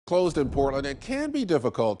closed in Portland, it can be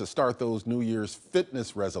difficult to start those New Year's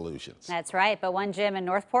fitness resolutions. That's right, but one gym in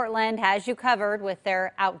North Portland has you covered with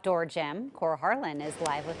their outdoor gym. Cora Harlan is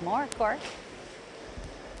live with more. Cora.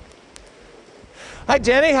 Hi,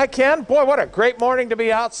 Jenny. Hi, Ken. Boy, what a great morning to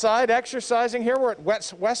be outside exercising here. We're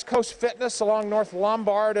at West Coast Fitness along North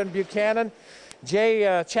Lombard and Buchanan.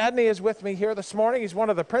 Jay Chadney is with me here this morning. He's one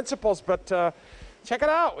of the principals, but check it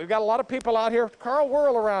out. We've got a lot of people out here. Carl,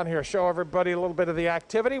 whirl around here, show everybody a little bit of the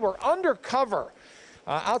activity. We're undercover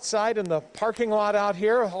outside in the parking lot out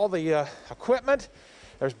here, all the equipment.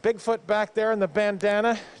 There's Bigfoot back there in the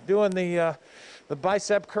bandana doing the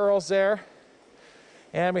bicep curls there.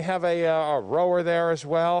 And we have a rower there as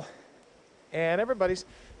well. And everybody's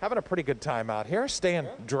having a pretty good time out here, staying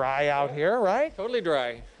dry out here, right? Totally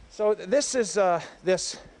dry. So this is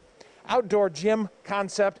this outdoor gym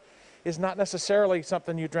concept is not necessarily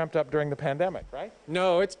something you dreamt up during the pandemic, right?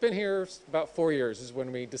 No, it's been here about 4 years is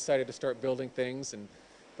when we decided to start building things.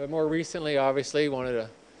 But more recently, obviously, wanted to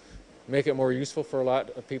make it more useful for a lot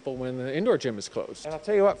of people when the indoor gym is closed. And I'll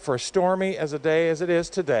tell you what, for as stormy as a day as it is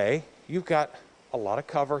today, you've got a lot of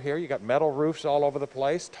cover here. You got metal roofs all over the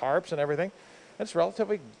place, tarps and everything. It's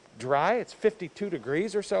relatively dry. It's 52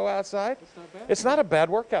 degrees or so outside. It's not bad. It's not a bad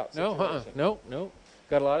workout No, situation. no.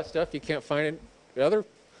 Got a lot of stuff you can't find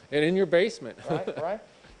in your basement. Right.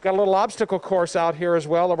 Got a little obstacle course out here as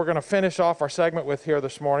well that we're going to finish off our segment with here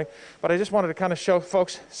this morning. But I just wanted to kind of show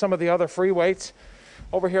folks some of the other free weights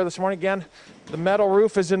over here this morning. Again, the metal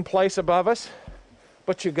roof is in place above us,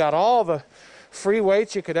 but you got all the free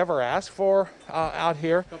weights you could ever ask for out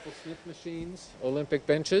here. A couple Smith machines, Olympic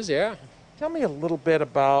benches, yeah. Tell me a little bit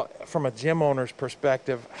about, from a gym owner's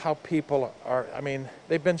perspective, how people are, I mean,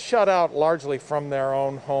 they've been shut out largely from their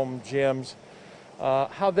own home gyms.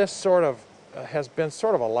 How this sort of has been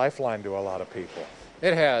sort of a lifeline to a lot of people.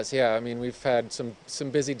 It has, yeah. I mean, we've had some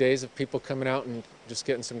busy days of people coming out and just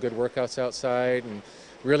getting some good workouts outside and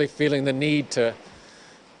really feeling the need to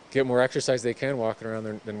get more exercise they can walking around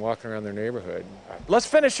their neighborhood. Let's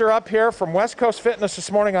finish her up here from West Coast Fitness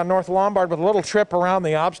this morning on North Lombard with a little trip around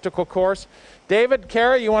the obstacle course. David,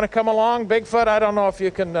 Kara, you want to come along? Bigfoot, I don't know if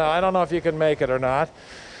you can make it or not,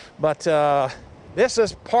 but this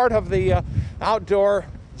is part of the outdoor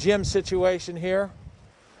gym situation here.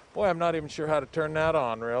 Boy, I'm not even sure how to turn that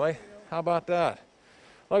on, really. How about that?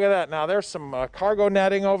 Look at that. Now, there's some cargo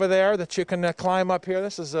netting over there that you can climb up here.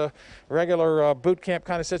 This is a regular boot camp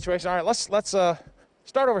kind of situation. All right, let's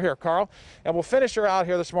start over here, Carl, and we'll finish her out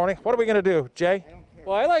here this morning. What are we going to do, Jay?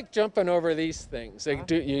 Well, I like jumping over these things. They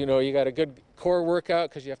do, you got a good core workout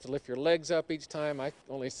because you have to lift your legs up each time. I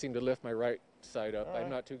only seem to lift my right side up. I'm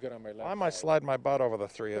not too good on my left. I might slide my butt over the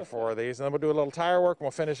 3 or 4 of these, and then we'll do a little tire work, and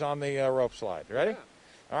we'll finish on the rope slide. You ready? Yeah.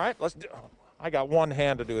 All right, let's do. I got one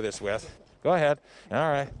hand to do this with. Go ahead. All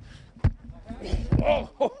right. Oh,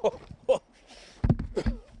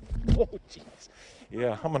 jeez.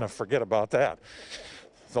 Yeah, I'm going to forget about that.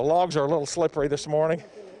 The logs are a little slippery this morning.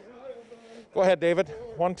 Go ahead, David.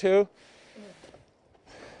 1, 2.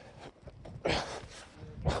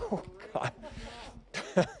 Oh, God.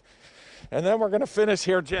 And then we're going to finish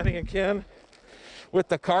here, Jenny and Ken, with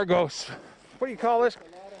the cargos. What do you call this?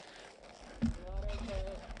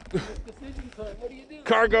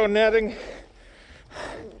 Cargo netting.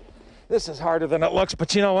 This is harder than it looks,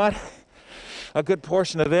 but you know what? A good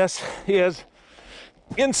portion of this is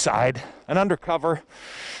inside and undercover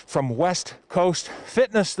from West Coast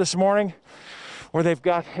Fitness this morning, where they've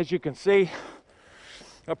got, as you can see,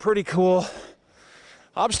 a pretty cool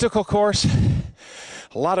obstacle course,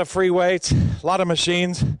 a lot of free weights, a lot of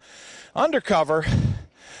machines, undercover,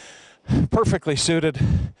 perfectly suited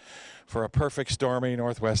for a perfect stormy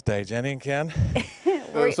Northwest day. Jenny and Ken?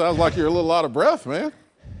 It sounds like you're a little out of breath, man.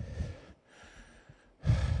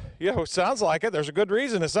 Yeah, it sounds like it. There's a good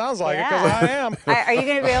reason it sounds like it, because I am. Are you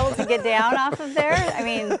going to be able to get down off of there? I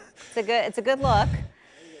mean, it's a good look.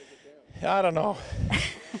 I don't know.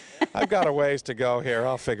 I've got a ways to go here.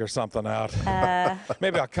 I'll figure something out.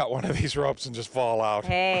 Maybe I'll cut one of these ropes and just fall out.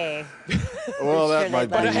 Hey. Well, that might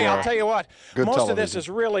be. But hey, I'll tell you what. Good most television. of this is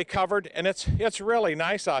really covered, and it's really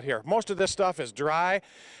nice out here. Most of this stuff is dry.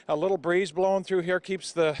 A little breeze blowing through here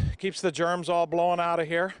keeps the germs all blowing out of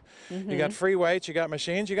here. You got free weights, you got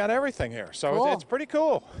machines, you got everything here. So Cool. it's pretty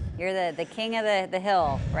cool. You're the king of the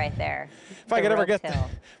hill right there. If I could ever roped hill.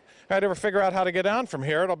 if I'd ever figure out how to get down from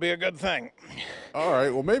here, it'll be a good thing. All right,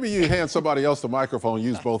 well, maybe you hand somebody else the microphone,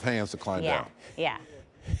 use both hands to climb down. Yeah.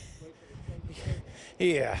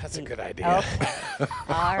 Yeah, that's a good idea. Okay.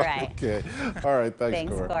 All right. Okay. All right, thanks,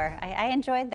 Thanks, Cora. Cora. I enjoyed that.